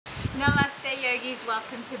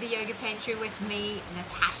welcome to the Yoga Pantry with me,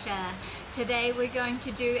 Natasha. Today we're going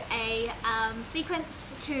to do a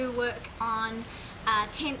sequence to work on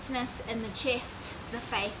tenseness in the chest, the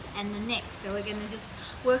face and the neck. So we're going to just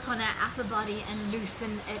work on our upper body and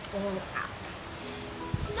loosen it all up.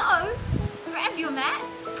 So grab your mat,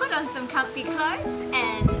 put on some comfy clothes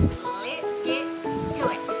and let's get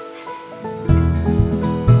to it.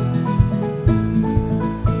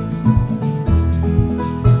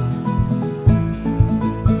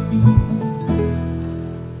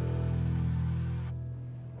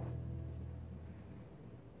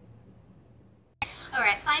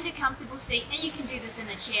 Find a comfortable seat, and you can do this in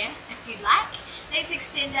a chair if you'd like. Let's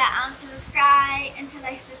extend our arms to the sky,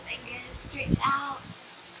 interlace the fingers, stretch out.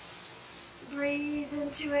 Breathe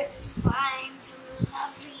into it, just find some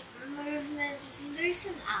lovely movement, just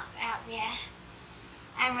loosen up out there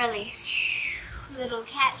and release. Little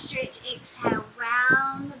cat stretch, exhale,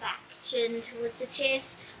 round the back, chin towards the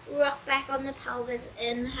chest, rock back on the pelvis,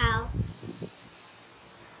 inhale.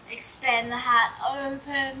 Expand the heart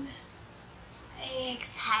open.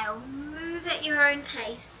 Exhale, move at your own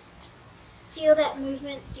pace. Feel that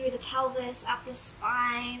movement through the pelvis, up the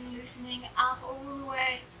spine, loosening up all the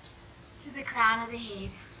way to the crown of the head.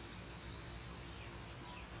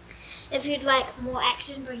 If you'd like more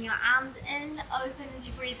action, bring your arms in, open as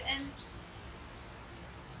you breathe in.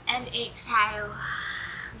 And exhale,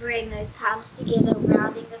 bring those palms together,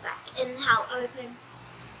 rounding the back. Inhale, open.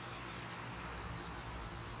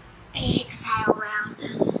 Exhale, round.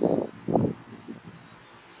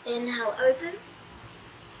 Inhale, open.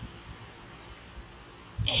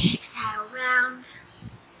 Exhale, round.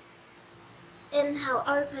 Inhale,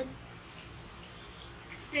 open.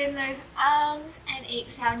 Extend those arms and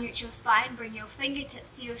exhale, neutral spine. Bring your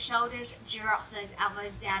fingertips to your shoulders. Drop those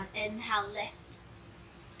elbows down. Inhale, lift.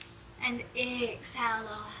 And exhale,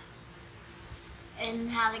 lower.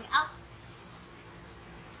 Inhaling up.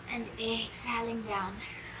 And exhaling down.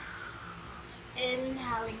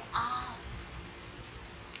 Inhaling up.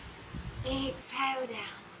 Exhale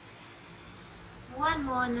down. One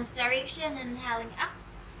more in this direction, inhaling up.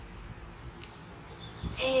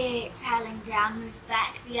 Exhaling down, move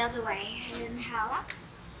back the other way. Inhale up.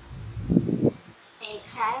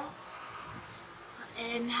 Exhale.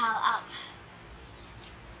 Inhale up.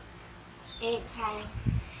 Exhale.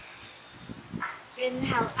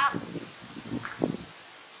 Inhale up.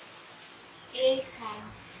 Exhale.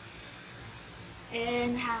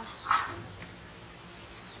 Inhale up.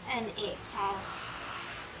 And exhale.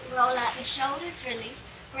 Roll out the shoulders, release.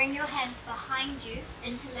 Bring your hands behind you,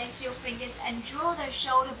 interlace your fingers and draw those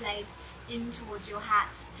shoulder blades in towards your heart.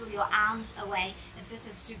 Draw your arms away. If this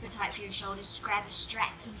is super tight for your shoulders, grab a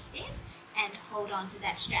strap instead and hold on to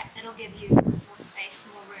that strap. It'll give you more space,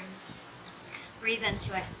 more room. Breathe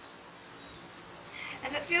into it.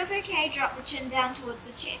 If it feels okay, drop the chin down towards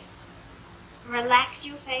the chest. Relax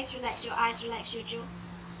your face, relax your eyes, relax your jaw.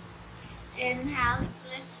 Inhale,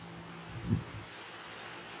 lift.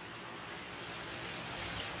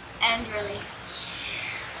 And release.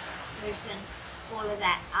 Loosen all of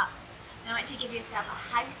that up. Now I want you to give yourself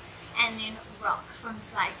a hug and then rock from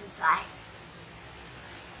side to side.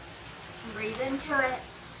 Breathe into it.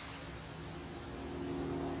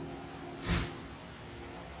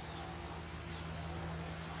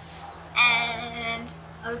 And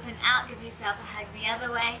open out, give yourself a hug the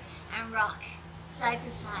other way and rock side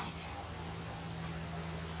to side.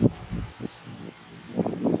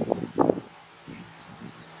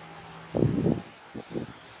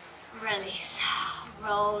 Release.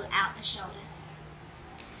 Roll out the shoulders.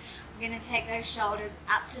 We're going to take those shoulders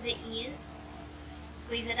up to the ears.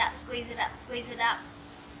 Squeeze it up, squeeze it up, squeeze it up.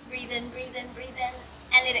 Breathe in, breathe in, breathe in.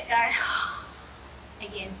 And let it go.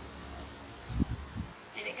 Again.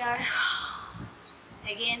 Let it go.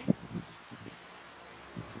 Again.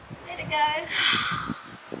 Let it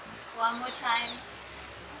go. One more time.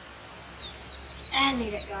 And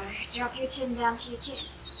let it go. Drop your chin down to your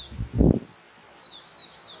chest.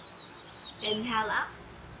 Inhale up.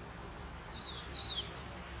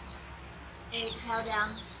 Exhale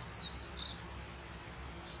down.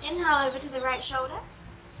 Inhale over to the right shoulder.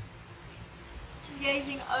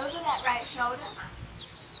 Gazing over that right shoulder.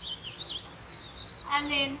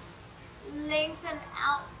 And then lengthen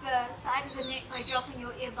out the side of the neck by dropping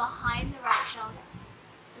your ear behind the right shoulder.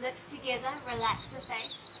 Lips together, relax the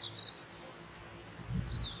face.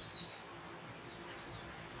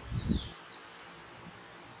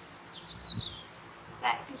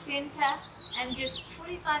 Back to center and just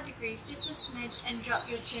 45 degrees, just a smidge, and drop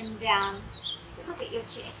your chin down to look at your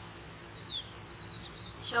chest.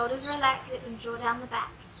 Shoulders relax, let them draw down the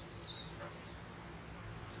back.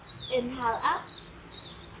 Inhale up.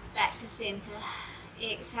 back to center.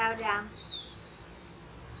 Exhale down.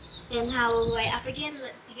 Inhale all the way up again,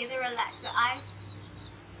 lips together, relax the eyes.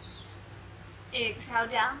 Exhale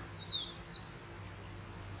down.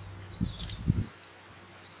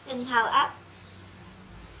 Inhale up.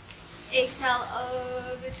 Exhale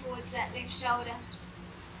over towards that left shoulder.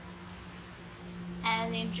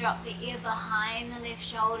 And then drop the ear behind the left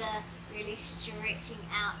shoulder, really stretching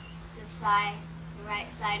out the side, the right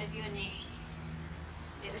side of your neck.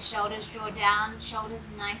 Let the shoulders draw down, shoulders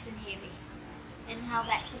nice and heavy. Inhale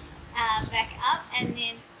back up, and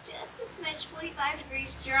then just a smidge, 45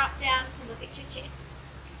 degrees, drop down to look at your chest.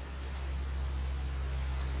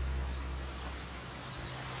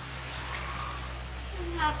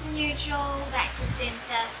 Inhale to neutral, back to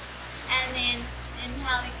center, and then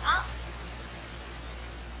inhaling up,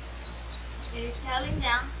 exhaling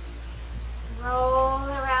down, roll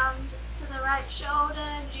around to the right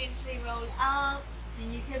shoulder, gently roll up,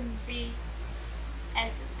 and you can be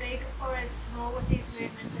as big or as small with these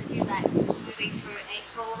movements as you like, moving through a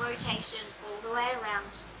full rotation all the way around.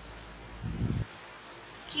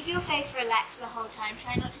 Keep your face relaxed the whole time.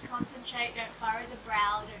 Try not to concentrate, don't furrow the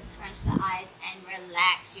brow, don't scrunch the eyes, and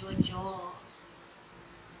relax your jaw.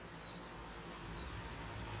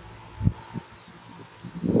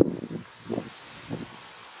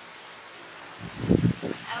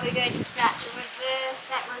 And we're going to start to reverse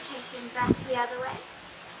that rotation back the other way.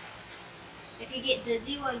 If you get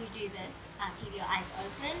dizzy while you do this, keep your eyes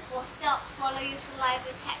open or stop, swallow your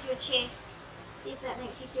saliva, tap your chest, see if that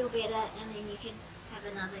makes you feel better, and then you can have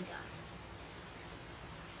another go.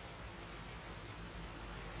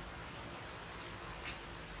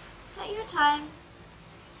 Just take your time,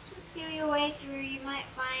 just feel your way through. You might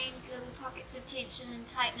find little pockets of tension and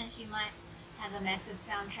tightness. You might have a massive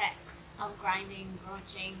soundtrack of grinding,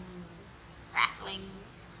 crunching, crackling.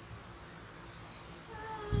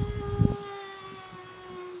 And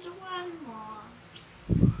one more.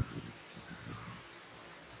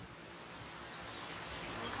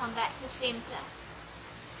 We'll come back to center.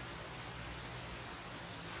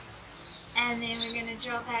 And then we're going to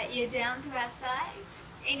drop our ear down to our side.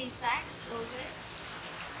 Any side, it's all good.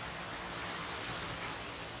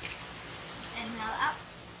 Inhale up.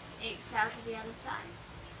 Exhale to the other side.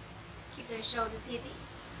 Keep those shoulders heavy.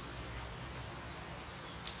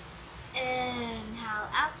 Inhale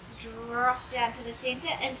up, drop down to the center,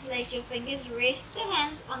 interlace your fingers, rest the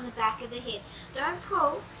hands on the back of the head. Don't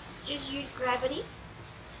pull, just use gravity.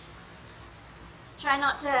 Try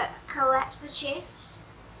not to collapse the chest.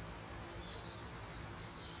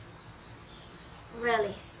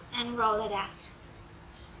 Release and roll it out.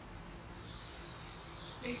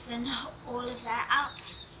 Loosen all of that up.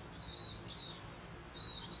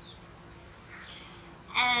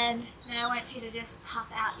 And now I want you to just puff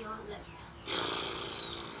out your lips.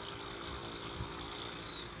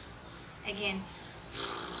 Again.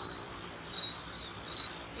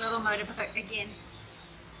 Little motorboat again.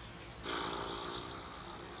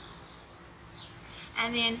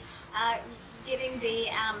 And then getting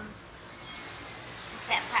the what's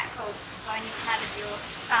that part called? Bony part of your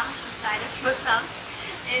thumb, the side of your thumbs,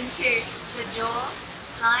 into the jaw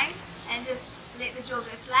line, and just let the jaw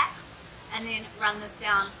go slack. And then run this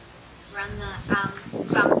down, run the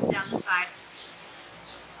thumbs down the side.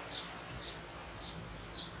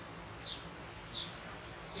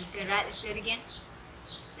 That's good, right? Let's do it again.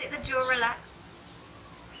 Just let the jaw relax.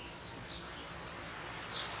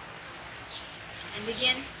 And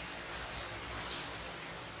again.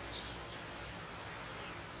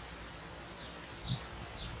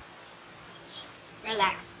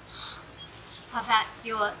 Relax. Puff out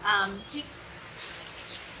your cheeks.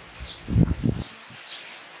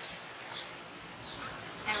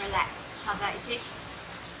 And relax. Puff out your cheeks.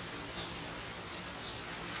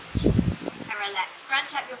 And relax.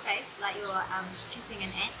 Scrunch up your face like you're kissing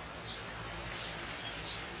an ant.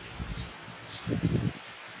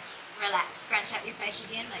 Relax. Scrunch up your face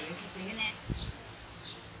again like you're kissing an ant.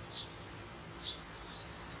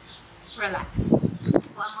 Relax.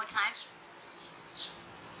 One more time.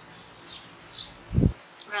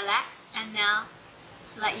 Relax. And now,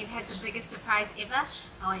 like you've had the biggest surprise ever,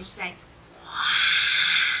 I want you to say,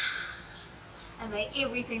 and make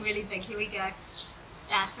everything really big. Here we go.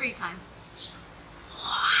 3 times.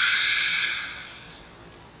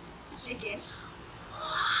 Again.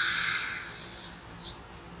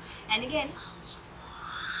 And again.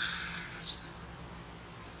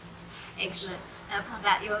 Excellent. Now pump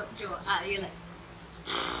out your jaw, your lips.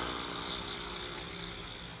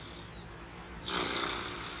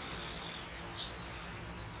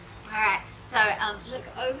 Alright, so look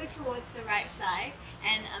over towards the right side,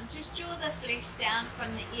 and just draw the flesh down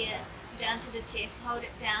from the ear down to the chest. Hold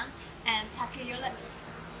it down and pucker your lips.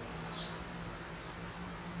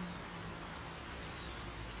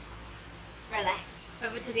 Relax.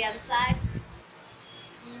 Over to the other side.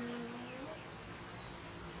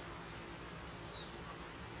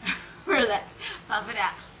 Relax. Puff it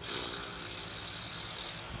out.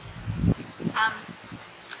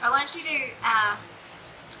 I want you to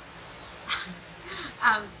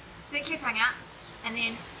stick your tongue out and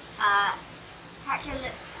then tuck your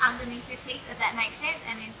lips underneath your teeth, if that makes sense,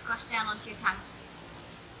 and then squash down onto your tongue.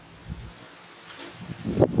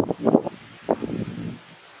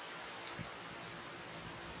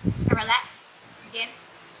 And relax again.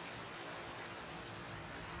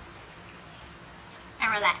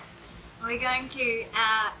 And relax. We're going to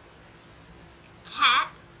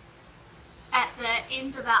tap at the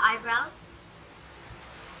ends of our eyebrows.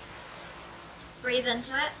 Breathe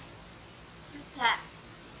into it. Just tap.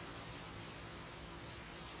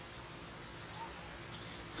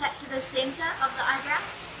 Tap to the center of the eyebrow.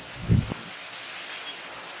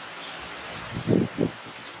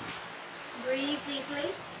 Breathe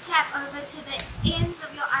deeply. Tap over to the ends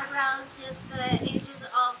of your eyebrows, just the edges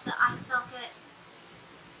of the eye socket.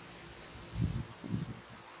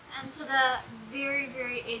 And to the very,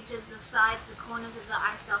 very edges, the sides, the corners of the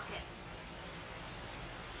eye socket.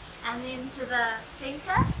 And then to the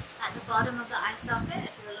center, at the bottom of the eye socket.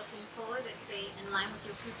 If you're looking forward, it could be in line with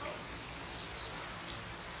your pupils.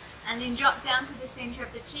 And then drop down to the center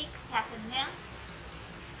of the cheeks, tap in there.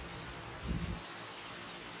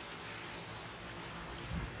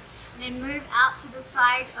 And then move out to the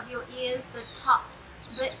side of your ears, the top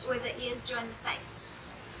bit where the ears join the face.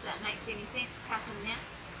 If that makes any sense, tap in there.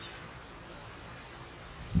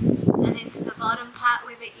 And then to the bottom part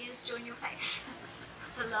where the ears join your face,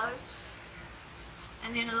 the lobes.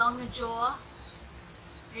 And then along the jaw,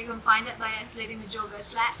 you can find it by letting the jaw go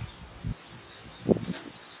slack.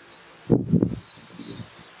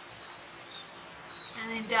 And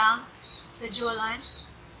then down the jawline.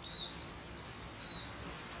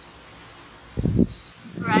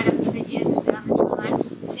 Right up to the ears and down the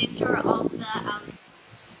jawline. Center of the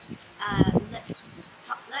lip,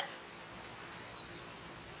 top lip.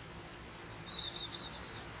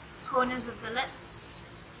 Corners of the lips.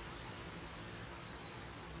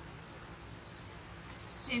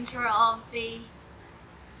 Center of the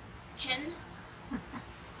chin.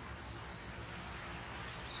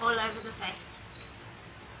 All over the face.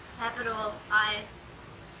 Tap it all, eyes,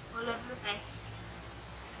 all over the face.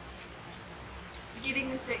 We're getting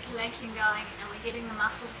the circulation going and we're getting the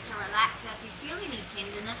muscles to relax. So if you feel any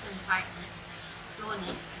tenderness and tightness,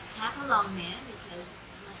 soreness, tap along there because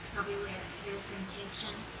that's probably where there's some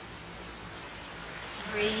tension.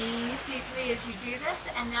 Breathe deeply as you do this,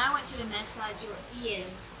 and now I want you to massage your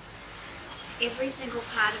ears. Every single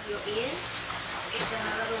part of your ears. Just give them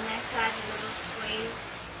a little massage, a little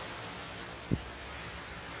squeeze.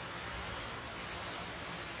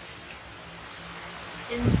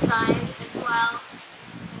 Inside as well.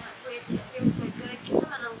 And that's where it feels so good. Give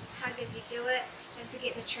them a little tug as you do it. Don't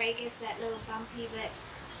forget the tragus, that little bumpy bit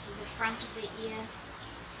in the front of the ear.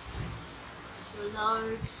 Your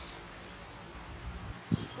lobes.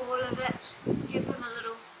 All of it. Give them a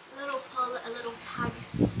little pull, a little tug.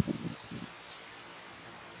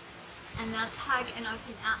 And now tug and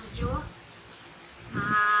open out the jaw.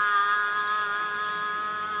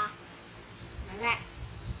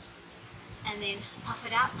 Relax. And then puff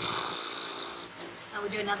it out. And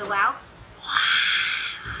we'll do another wow.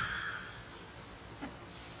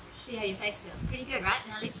 See how your face feels. Pretty good, right?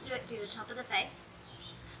 Now let's do it to the top of the face.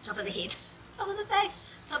 Top of the head. Top of the face.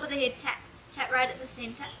 Top of the head. Tap. Tap right at the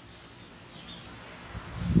center.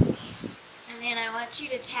 And then I want you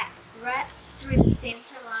to tap right through the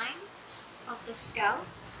center line of the skull.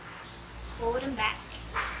 Forward and back.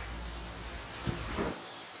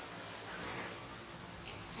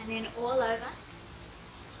 And then all over.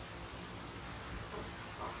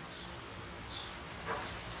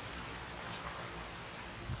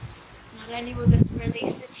 Not only will this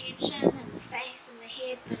release the tension in the face and the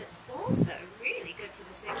head, but it's also really good for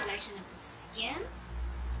the circulation of the skin.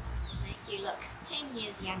 Make you look 10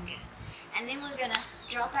 years younger. And then we're going to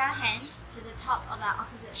drop our hand to the top of our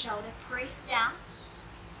opposite shoulder, press down,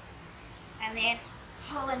 and then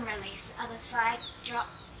pull and release. Other side, drop,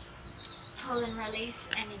 pull and release,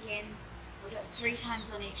 and again, we'll do it 3 times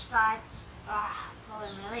on each side. Pull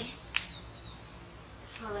and release,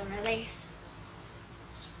 pull and release,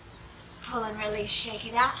 pull and release, shake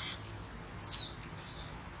it out.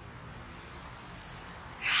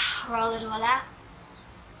 Roll it all out,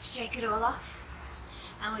 shake it all off.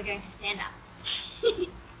 and we're going to stand up.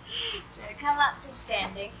 So come up to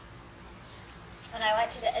standing, and I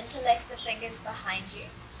want you to interlace the fingers behind you.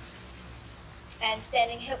 And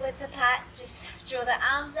standing hip width apart, just draw the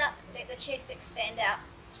arms up, let the chest expand out.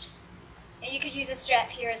 And you could use a strap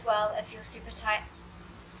here as well if you're super tight.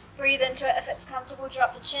 Breathe into it if it's comfortable,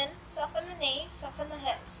 drop the chin, soften the knees, soften the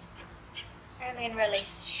hips, and then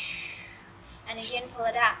release. And again, pull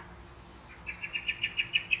it out.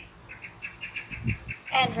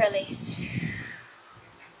 And release.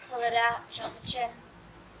 Pull it out, drop the chin,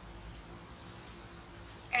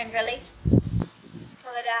 and release.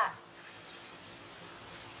 Pull it out.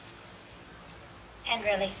 And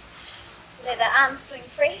release. Let the arms swing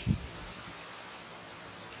free.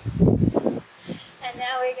 And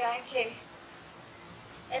now we're going to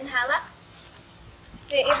inhale up.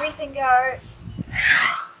 Let everything go.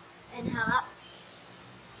 Inhale up.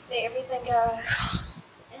 Let everything go.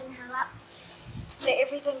 Inhale up. Let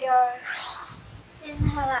everything go.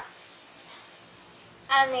 Inhale up.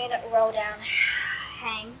 And then roll down.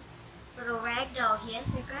 Hang. Little ragdoll here.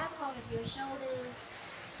 So grab hold of your shoulders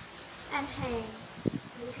and hang.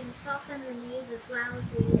 You can soften the knees as well,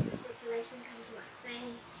 so you let the circulation come to our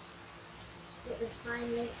face. Let the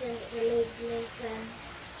spine lengthen, let the legs lengthen.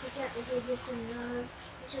 Check out the head, yes and no.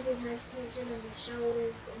 Make sure there's no tension in your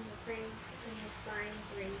shoulders, in your face, in your spine.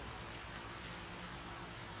 Breathe.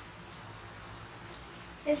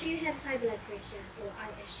 If you have high blood pressure or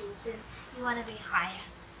eye issues, then you want to be higher.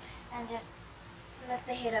 And just lift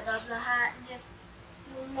the head above the heart and just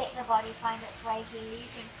let the body find its way here. You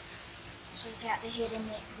can shake out the head and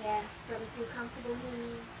neck there, but if you're comfortable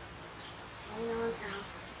here, hold on out.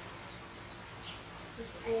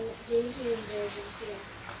 Just a gentle inversion here.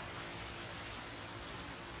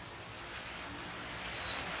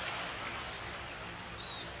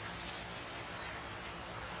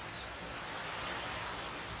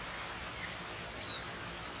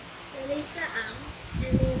 Release the arms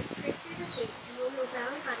and then press through the feet. Roll your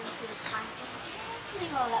belly button to the spine and gently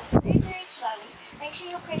roll up very, very slowly. Make sure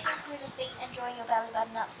you're pressing through the feet and drawing your belly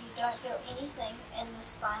button up so you don't feel anything in the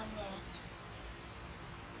spine there.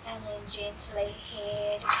 And then gently,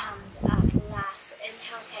 head comes up last.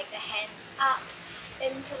 Inhale, take the hands up.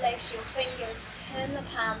 Interlace your fingers, turn the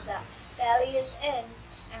palms up. Belly is in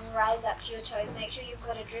and rise up to your toes. Make sure you've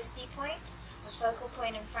got a drishti point, a focal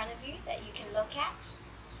point in front of you that you can look at.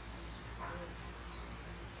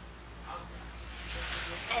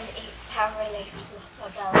 And exhale, release, lift my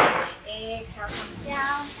belly. Exhale, come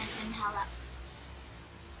down and inhale up.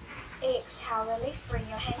 Exhale, release, bring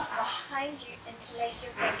your hands behind you, interlace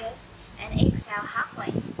your fingers, and exhale halfway.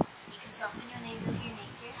 You can soften your knees if you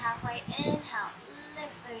need to. Halfway, inhale,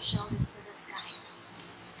 lift those shoulders to the sky.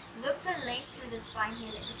 Look for length through the spine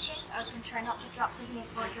here, let the chest open, try not to drop the head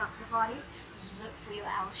or drop the body. Just look for your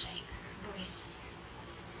L shape. Breathe.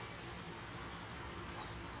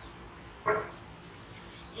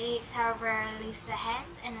 Exhale, release the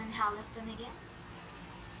hands and inhale, lift them again.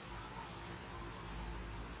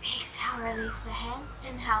 Exhale, release the hands,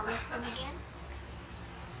 inhale, lift them again.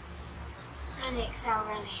 And exhale,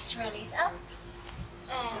 release, release up.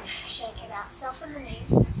 And shake it out. Soften the knees,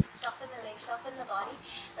 soften the legs, soften the body.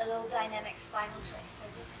 A little dynamic spinal twist. So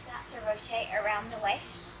just start to rotate around the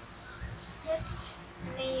waist. Hips,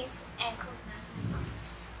 knees, ankles, nice and soft.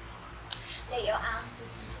 Let your arms be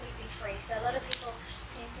completely free. So a lot of people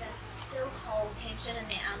tend to still hold tension in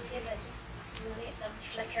their arms here, but just let them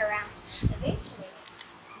flick around. Eventually,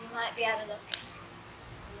 you might be able to look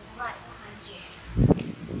right behind you.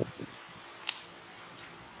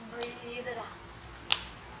 And breathe it out.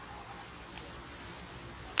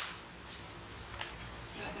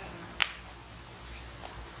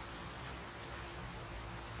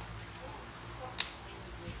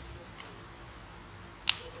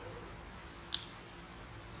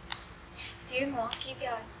 Few more, keep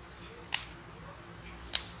going.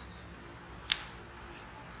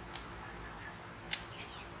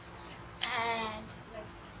 And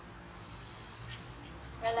loose.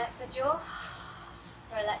 Relax the jaw,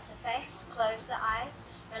 relax the face, close the eyes,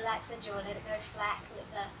 relax the jaw, let it go slack, let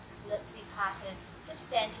the lips be parted. Just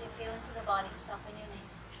stand here, feel into the body, soften your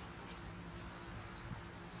knees.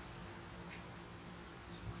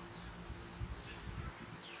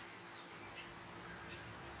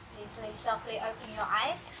 Gently, softly open your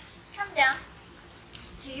eyes. Come down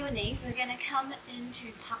to your knees. We're going to come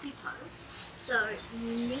into puppy pose. So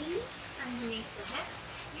knees underneath the hips.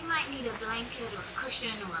 You might need a blanket or a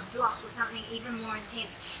cushion or a block or something even more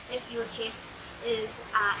intense if your chest is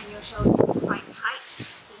and your shoulders are quite tight. So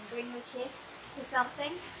you can bring your chest to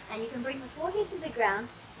something and you can bring the forehead to the ground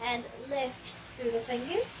and lift through the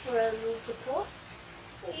fingers for a little support.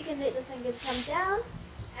 Or you can let the fingers come down,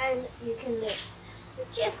 and you can let the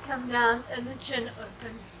chest come down and the chin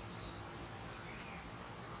open.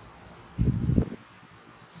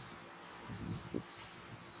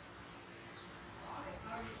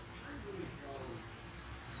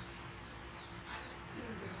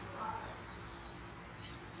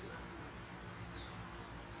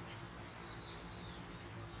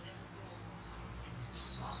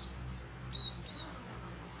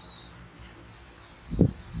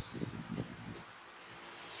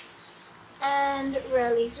 And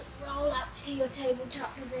release, roll up to your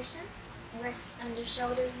tabletop position. Wrists under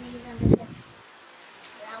shoulders, knees under hips.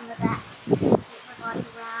 Round the back, get the body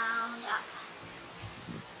round up.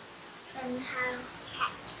 Inhale,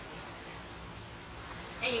 cat.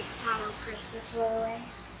 Exhale, press the floor away.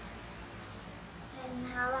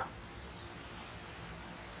 Inhale up.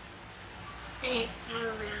 Exhale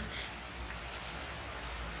round.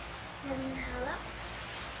 Inhale up.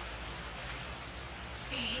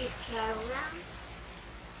 Exhale round.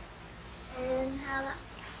 Inhale up.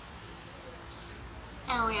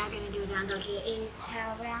 And we are going to do a down dog here.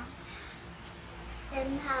 Exhale round.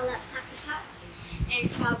 Inhale up, tuck the tuck.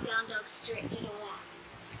 Exhale, down dog, stretch it all out.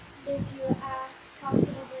 If you are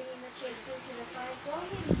comfortable bringing the chest into the thighs, go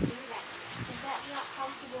ahead and do that. If that's not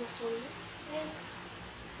comfortable for you, then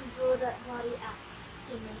draw that body up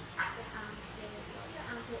to meet the arms there. Draw the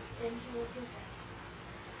armpits in towards your face.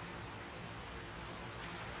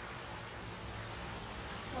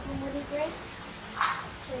 Couple more deep breaths.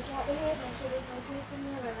 Shake out the head, make sure there's no tension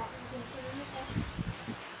there, relax the tension in the face.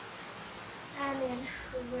 And then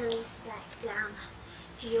release back down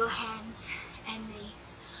to your hands and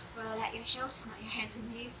knees. Roll out your shoulders, not your hands and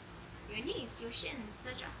knees, your knees, your shins,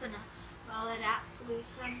 the Vajrasana. Roll it out,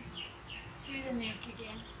 loosen through the neck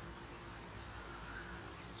again.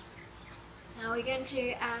 Now we're going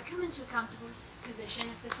to come into a comfortable position.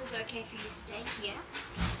 If this is okay for you, stay here.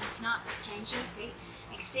 If not, change your seat.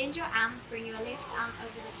 Extend your arms, bring your left arm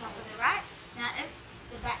over the top of the right. Now if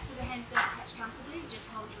the backs of the hands don't touch comfortably,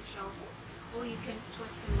 just hold your shoulders. Or you can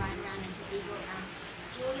twist them right around into eagle arms.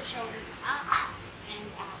 Draw the shoulders up and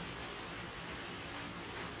out.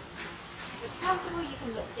 If it's comfortable, you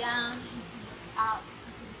can look down, you can look up,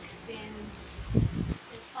 you can extend.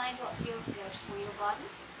 Just find what feels good for your body.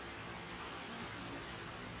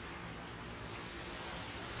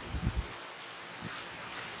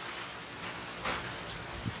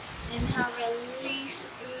 Inhale, release,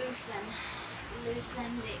 loosen.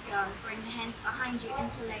 Loosen, let go. Bring the hands behind you,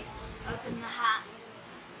 interlace, open the heart.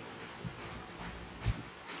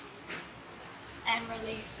 And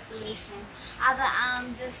release, loosen. Other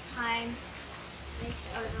arm this time,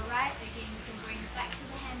 left over right. Again, you can bring the backs of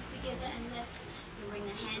the hands together and lift. You can bring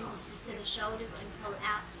the hands to the shoulders and pull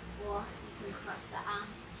out, or you can cross the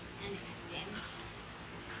arms and extend.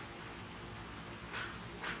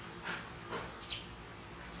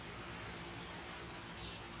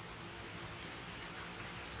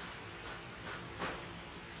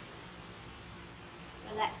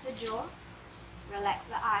 Relax the jaw, relax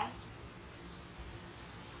the eyes.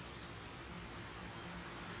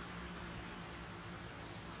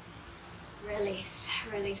 Release,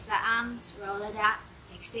 release the arms, roll it out,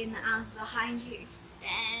 extend the arms behind you,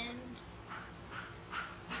 expand.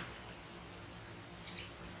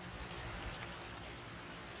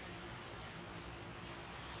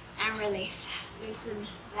 And release, loosen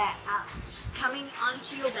that up. Coming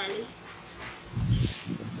onto your belly.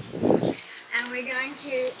 And we're going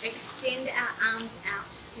to extend our arms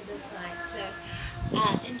out to the side, so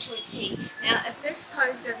into a T. Now if this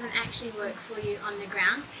pose doesn't actually work for you on the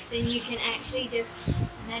ground, then you can actually just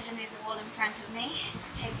imagine there's a wall in front of me.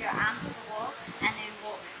 Take your arm to the wall and then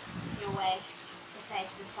walk your way to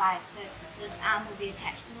face the side. So this arm will be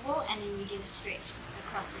attached to the wall and then you get a stretch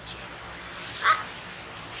across the chest.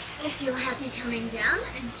 But if you're happy coming down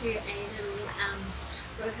into a little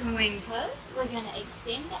broken wing pose, we're going to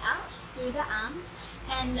extend out through the arms,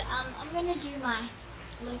 and I'm going to do my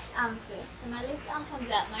left arm first. So my left arm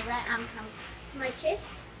comes out, my right arm comes to my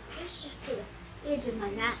chest, just to the edge of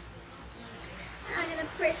my mat. And I'm going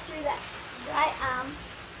to press through that right arm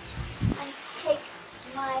and take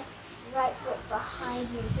my right foot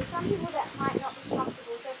behind me. For some people that might not be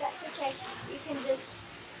comfortable, so if that's the case, you can just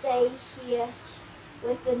stay here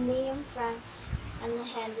with the knee in front and the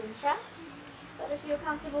hand in front. But if you're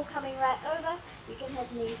comfortable coming right over, you can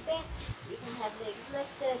have knees bent, you can have legs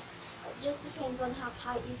lifted. It just depends on how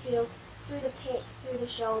tight you feel through the pecs, through the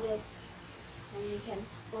shoulders. And you can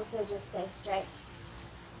also just stay straight.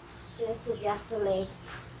 Just adjust the legs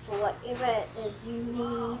for whatever it is you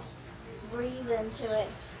need. Breathe into it.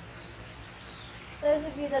 Those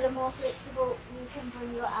of you that are more flexible, you can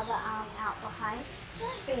bring your other arm out behind.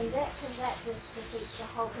 Don't bend it because that just defeats the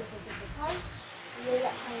whole purpose of the pose. Let it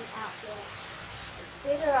hang out there. It's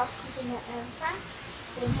better off keeping it in front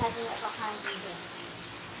than having it behind you then.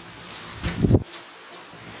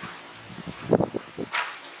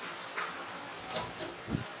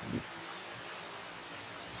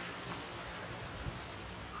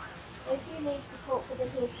 If you need support for the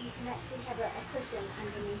head, you can actually have a cushion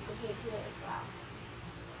underneath the head here as well.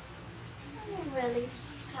 And then release,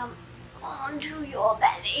 come onto your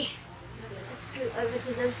belly. Scoot over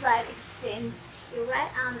to the side, extend your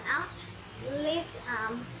right arm out, left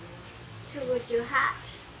arm towards your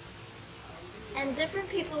heart. And different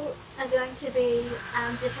people are going to be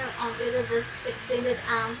different on whether this extended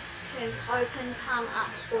arm turns open, palm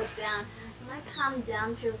up or down. My palm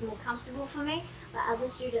down feels more comfortable for me, but other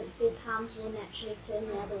students, their palms will naturally turn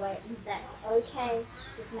the other way, and that's okay.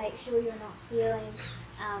 Just make sure you're not feeling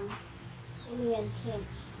any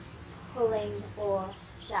intense pulling or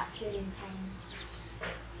sharp shooting pain.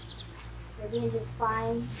 So then just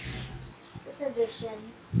find the position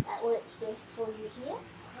that works best for you here.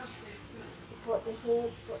 Support the head,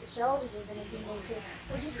 support the shoulders even if you need to,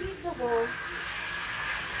 or just use the wall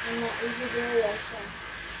in that easy variation.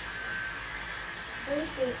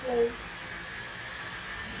 Breathe deeply.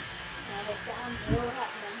 Now the sounds are all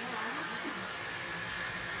happening now.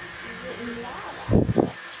 It's getting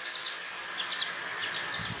louder.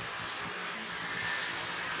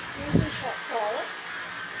 Maybe shut solid,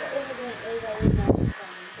 but evidently they were not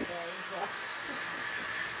something today as well.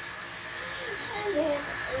 And then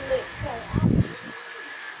let go up.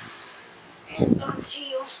 And onto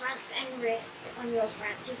your fronts and rest on your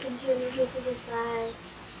front. You can turn your head to the side,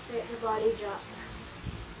 let the body drop.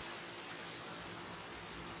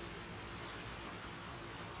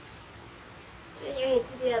 Turn your head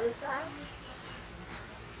to the other side.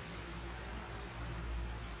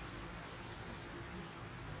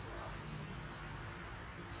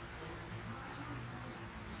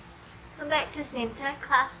 Come back to center,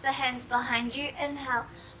 clasp the hands behind you, inhale,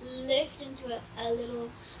 lift into a little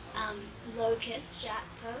locust shark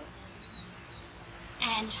pose,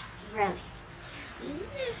 and release.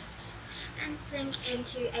 Lift and sink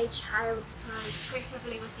into a child's pose,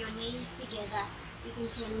 preferably with your knees together. So you can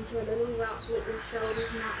turn into a little rock with your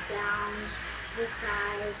shoulders not down, the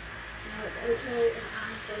sides. Now it's okay if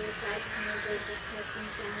arms go your sides is no good, just pressing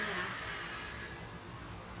somewhere else.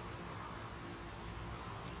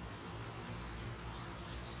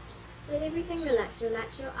 Let everything relax.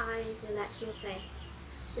 Relax your eyes, relax your face.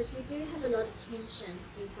 So if you do have a lot of tension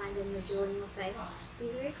you find in your jaw and your face, be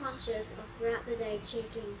very conscious of throughout the day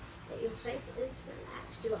checking that your face is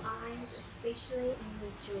relaxed, your eyes especially, and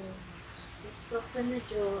your jaw. Just soften the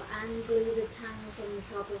jaw, unglue the tongue from the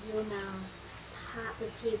top of your mouth, part the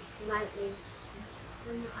teeth slightly, and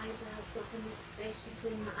soften the eyebrows, soften the space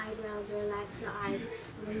between the eyebrows, relax the eyes.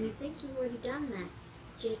 And when you think you've already done that,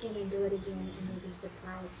 check in and do it again, and you'll be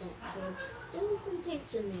surprised that there's still some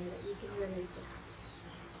tension there that you can release out.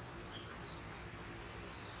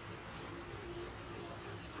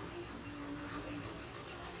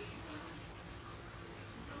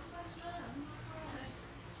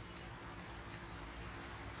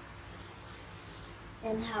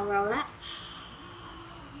 Inhale, roll up,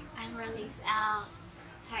 and release out,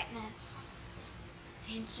 tightness,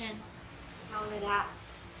 tension, roll it out.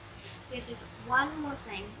 There's just one more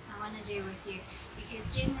thing I want to do with you,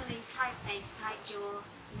 because generally tight face, tight jaw,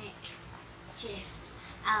 neck, chest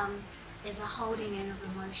is a holding in of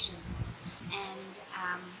emotions, and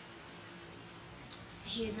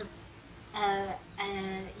here's a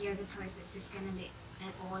yoga pose that's just going to let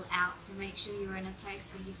it all out. So make sure you're in a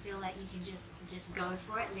place where you feel like you can just go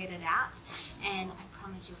for it, let it out, and I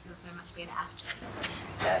promise you'll feel so much better afterwards.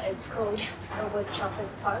 So it's called a wood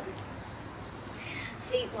chopper's pose.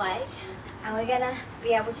 Feet wide, and we're going to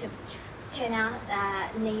be able to turn our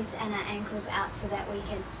knees and our ankles out so that we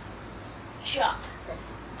can chop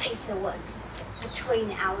this piece of wood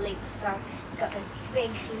between our legs. So you've got this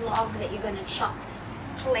big log that you're going to chop.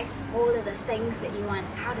 Place all of the things that you want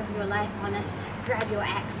out of your life on it. Grab your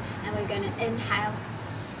axe, and we're going to inhale,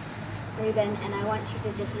 breathe in, and I want you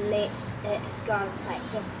to just let it go,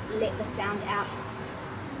 like just let the sound out.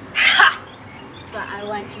 But I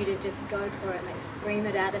want you to just go for it, like scream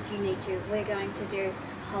it out if you need to. We're going to do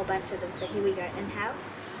a whole bunch of them. So here we go. Inhale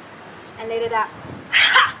and let it out.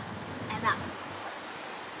 And up.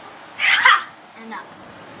 And up.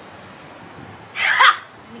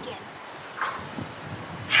 And again.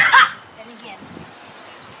 And again.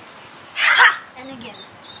 And again.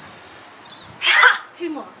 Two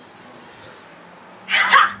more.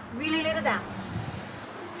 Really let it out.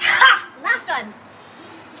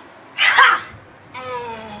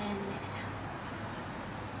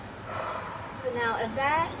 So now if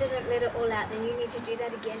that didn't let it all out, then you need to do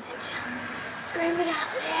that again and just scream it out,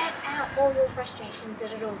 let out all your frustrations,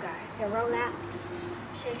 let it all go. So roll out,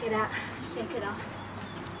 shake it out, shake it off.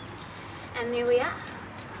 And there we are.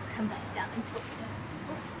 Come back down and talk to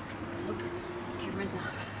her. Oops. Camera's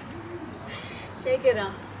off. Shake it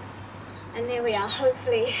off. And there we are.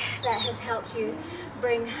 Hopefully that has helped you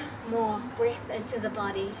bring more breath into the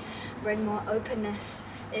body, bring more openness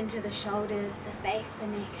into the shoulders, the face, the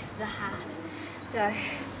neck, the heart. So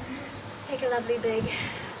take a lovely big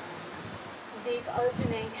deep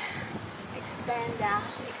opening, expand out,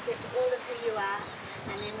 accept all of who you are,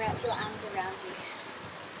 and then wrap your arms around you.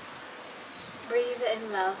 Breathe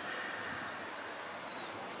in love.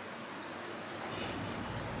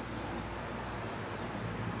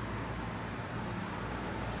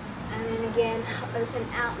 And then again, open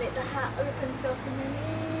out, let the heart open, soften the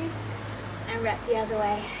knees, and wrap the other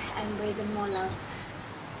way, and breathe in more love.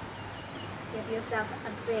 Give yourself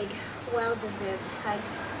a big, well-deserved hug.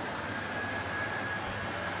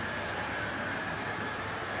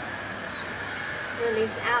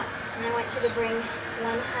 Release out, and I want you to bring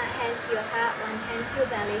one hand to your heart, one hand to your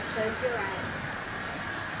belly, close your eyes.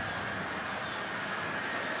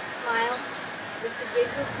 Smile, just a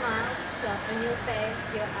gentle smile, soften your face,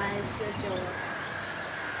 your eyes, your jaw.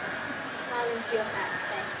 Smile into your heart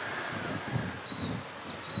space.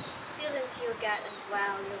 Feel into your gut as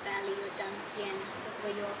well, your belly, your dantian. This is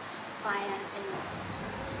where your fire is.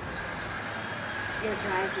 Your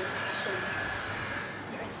drive, your passion,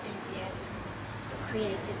 your enthusiasm, your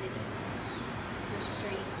creativity, your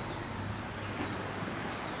strength.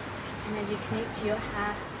 And as you connect to your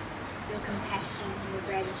heart, your compassion, your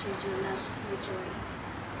gratitude, your love, your joy,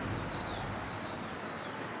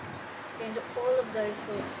 send all of those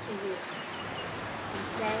thoughts to you and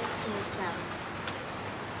say to yourself,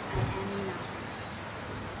 I am enough.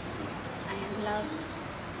 I am loved.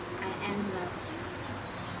 I am loved.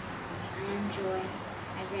 I am joy.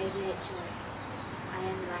 I radiate joy. I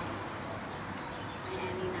am light.